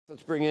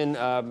Let's bring in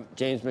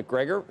James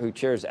McGregor, who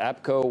chairs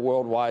APCO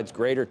Worldwide's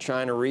Greater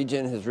China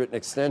region, has written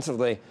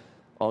extensively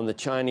on the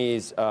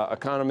Chinese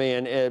economy.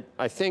 And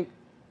I think,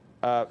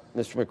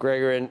 Mr.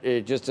 McGregor,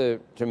 and just to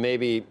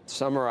maybe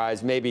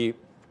summarize,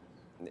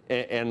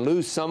 and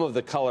lose some of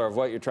the color of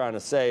what you're trying to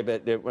say,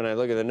 but when I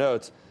look at the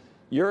notes,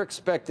 you're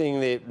expecting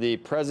the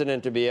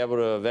president to be able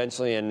to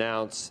eventually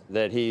announce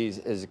that he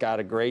has got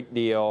a great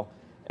deal,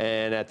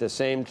 and at the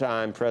same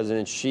time,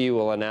 President Xi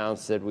will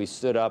announce that we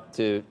stood up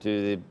to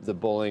the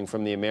bullying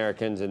from the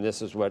Americans, and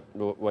this is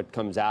what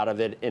comes out of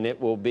it, and it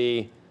will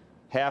be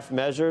half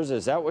measures.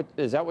 Is that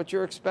what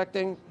you're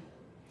expecting?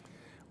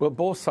 Well,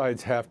 both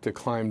sides have to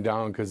climb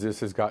down because this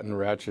has gotten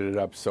ratcheted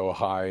up so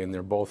high, and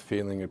they're both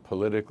feeling it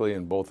politically,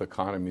 and both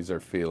economies are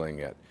feeling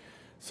it.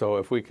 So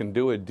if we can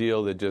do a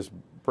deal that just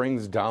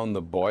brings down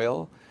the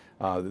boil,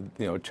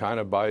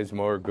 China buys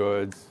more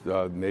goods,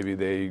 maybe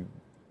they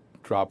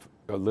drop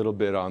a little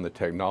bit on the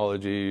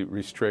technology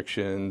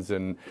restrictions,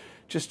 and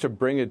just to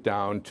bring it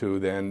down to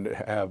then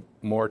have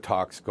more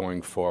talks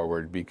going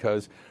forward,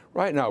 because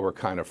right now we're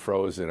kind of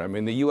frozen. I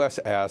mean, the U.S.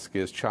 ask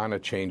is China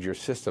change your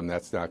system.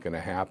 That's not going to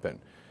happen.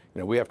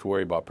 We have to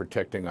worry about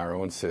protecting our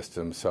own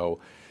system. So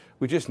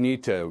we just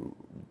need to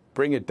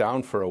bring it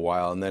down for a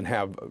while and then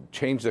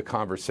change the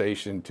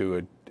conversation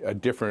to a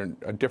different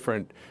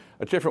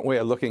way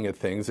of looking at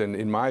things. And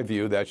in my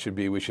view, that should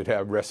be, we should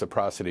have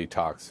reciprocity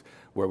talks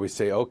where we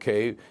say,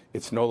 okay,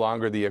 it's no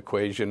longer the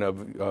equation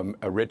of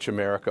a rich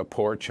America,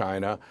 poor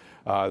China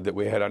that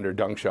we had under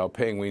Deng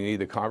Xiaoping. We need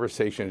the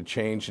conversation to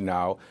change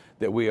now,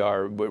 that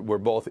we're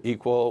both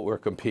equal, we're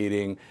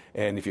competing,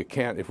 and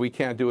if we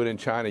can't do it in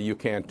China, you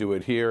can't do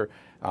it here,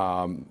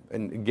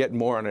 and get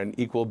more on an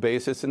equal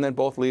basis, and then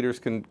both leaders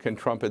can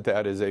trumpet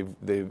that as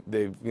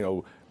they've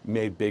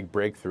made big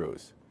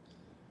breakthroughs.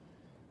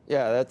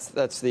 Yeah,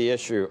 that's the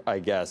issue, I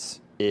guess,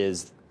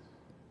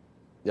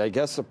 I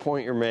guess the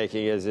point you're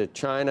making is that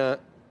China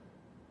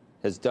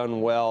has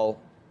done well,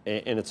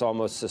 and it's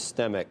almost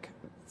systemic,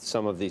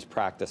 some of these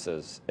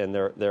practices, and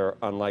they're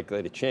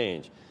unlikely to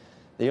change.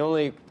 The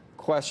only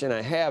question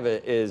I have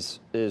is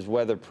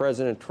whether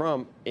President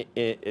Trump,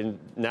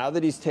 now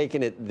that he's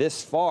taken it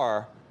this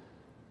far,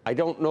 I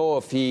don't know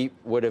if he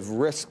would have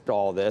risked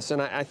all this,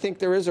 and I think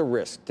there is a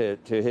risk to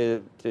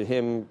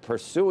him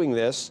pursuing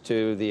this,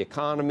 to the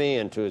economy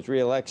and to his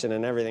reelection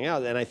and everything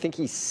else. And I think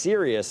he's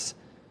serious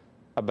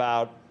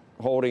about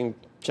holding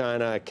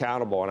China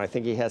accountable, and I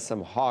think he has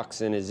some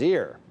hawks in his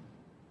ear.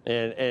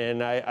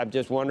 And I'm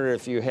just wondering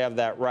if you have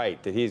that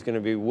right, that he's going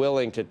to be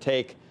willing to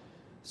take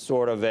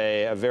sort of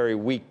a very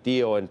weak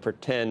deal and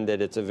pretend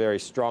that it's a very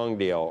strong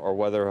deal, or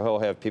whether he'll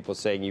have people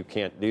saying you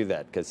can't do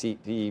that, because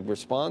he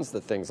responds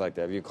to things like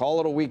that. If you call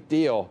it a weak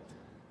deal,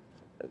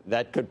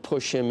 that could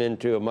push him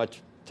into a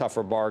much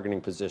tougher bargaining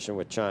position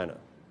with China.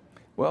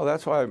 Well,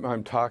 that's why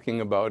I'm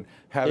talking about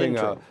having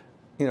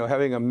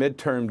having a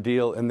midterm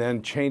deal and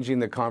then changing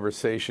the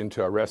conversation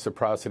to a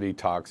reciprocity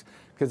talks,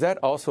 because that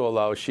also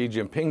allows Xi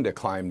Jinping to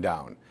climb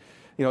down.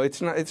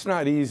 It's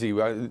not easy.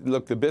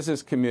 Look, the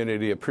business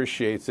community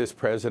appreciates this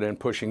president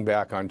pushing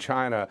back on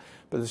China,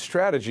 but the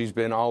strategy's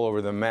been all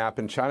over the map,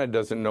 and China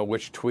doesn't know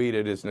which tweet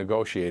it is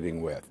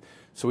negotiating with.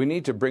 So we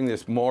need to bring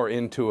this more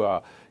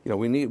into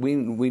we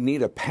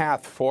need a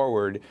path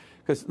forward.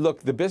 Because, look,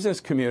 the business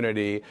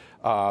community,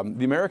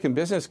 the American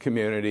business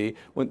community,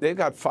 when they've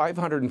got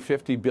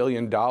 $550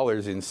 billion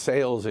in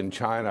sales in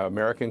China,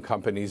 American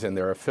companies and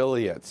their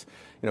affiliates.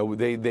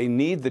 They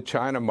need the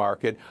China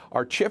market.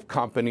 Our chip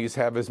companies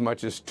have as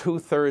much as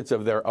 2/3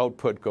 of their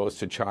output goes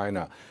to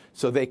China.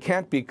 So they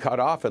can't be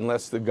cut off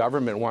unless the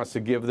government wants to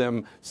give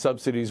them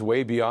subsidies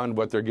way beyond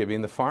what they're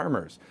giving the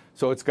farmers.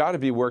 So it's got to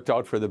be worked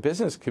out for the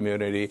business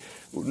community.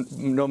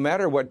 No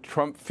matter what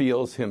Trump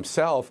feels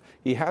himself,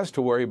 he has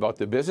to worry about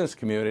the business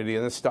community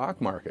and the stock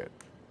market.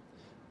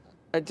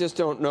 I just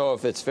don't know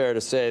if it's fair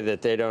to say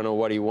that they don't know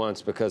what he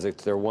wants because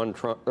they're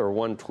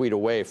one tweet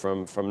away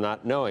from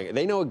not knowing.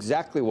 They know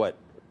exactly what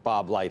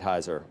Bob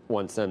Lighthizer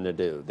wants them to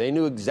do. They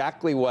knew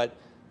exactly what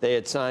they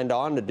had signed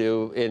on to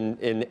do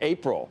in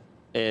April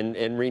and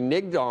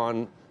reneged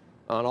on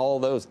all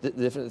those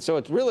different. So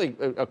it's really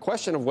a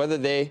question of whether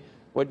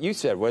what you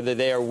said, whether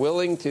they are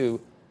willing to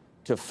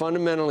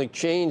fundamentally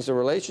change the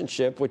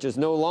relationship, which is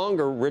no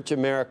longer rich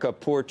America,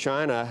 poor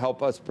China,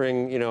 help us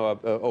bring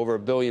over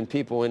 1 billion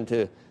people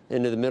into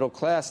the middle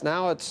class.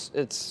 Now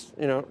it's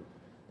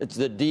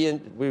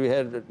we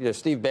had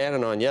Steve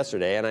Bannon on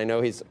yesterday, and I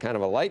know he's kind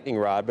of a lightning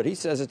rod, but he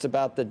says it's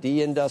about the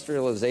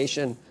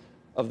deindustrialization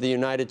of the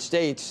United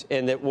States,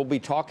 and that we'll be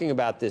talking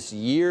about this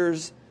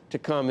years to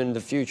come in the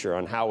future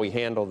on how we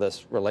handle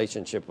this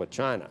relationship with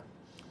China.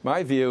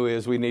 My view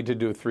is we need to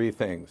do 3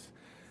 things.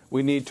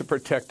 We need to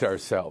protect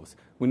ourselves.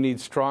 We need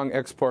strong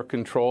export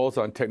controls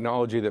on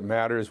technology that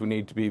matters. We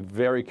need to be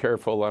very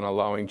careful on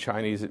allowing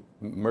Chinese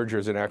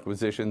mergers and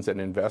acquisitions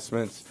and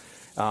investments.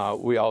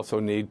 We also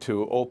need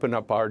to open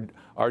up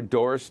our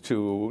doors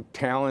to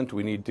talent.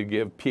 We need to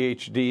give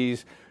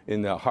PhDs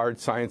in the hard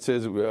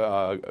sciences,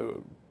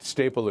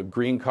 staple a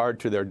green card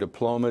to their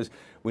diplomas.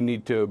 We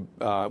need to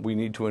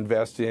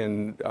invest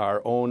in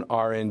our own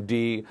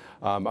R&D,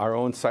 our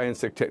own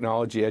science and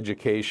technology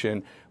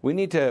education. We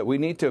need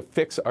to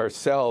fix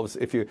ourselves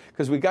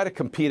because we got to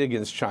compete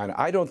against China.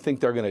 I don't think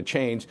they're going to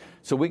change,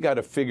 so we got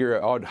to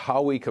figure out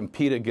how we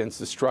compete against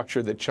the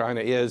structure that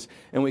China is,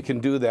 and we can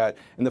do that.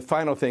 And the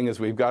final thing is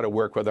we've got to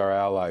work with our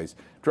allies.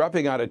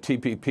 Dropping out of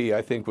TPP,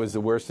 I think, was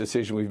the worst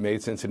decision we've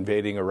made since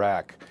invading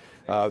Iraq.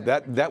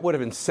 That would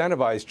have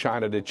incentivized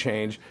China to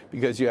change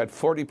because you had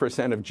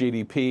 40% of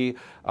GDP,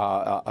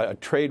 a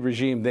trade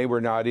regime they were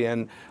not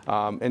in,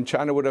 and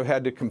China would have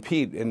had to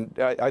compete. And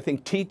I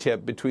think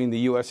TTIP between the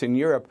U.S. and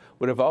Europe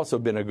would have also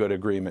been a good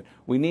agreement.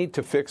 We need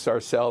to fix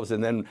ourselves,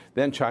 and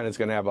then China's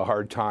going to have a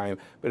hard time.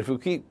 But if we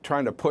keep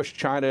trying to push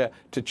China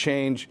to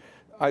change,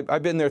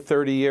 I've been there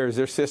 30 years.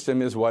 Their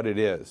system is what it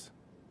is.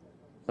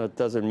 That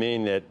doesn't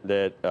mean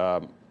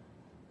that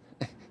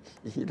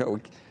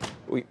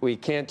we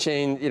can't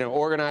change.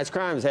 Organized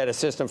crime has had a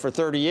system for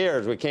 30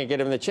 years. We can't get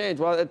them to change.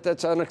 Well,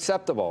 that's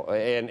unacceptable.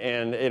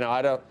 And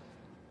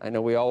I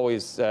know we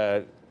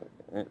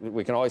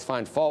can always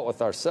find fault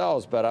with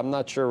ourselves, but I'm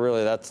not sure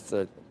really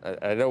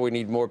I know we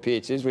need more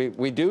PhDs.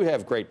 We do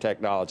have great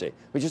technology.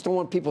 We just don't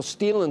want people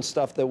stealing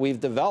stuff that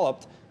we've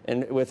developed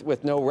and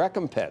with no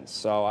recompense.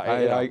 So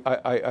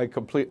I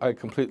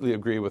completely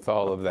agree with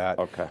all of that.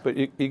 Okay. But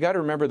you got to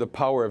remember the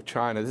power of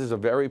China. This is a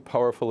very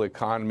powerful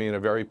economy and a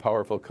very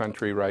powerful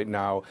country right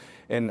now.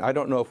 And I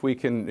don't know if we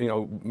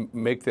can,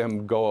 make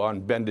them go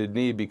on bended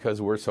knee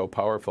because we're so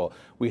powerful.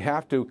 We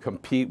have to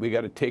compete. We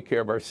got to take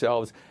care of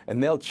ourselves,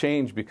 and they'll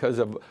change because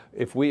of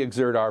if we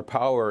exert our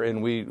power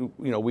and we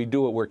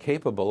do what we're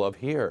capable of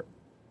here.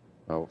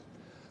 Oh.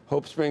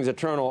 Hope springs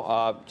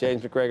eternal.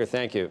 James McGregor,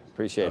 thank you.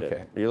 Appreciate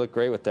it. You look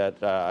great with that.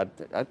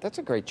 That's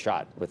a great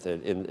shot with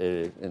it in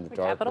the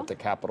dark, with the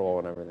Capitol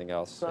and everything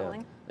else.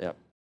 Yeah.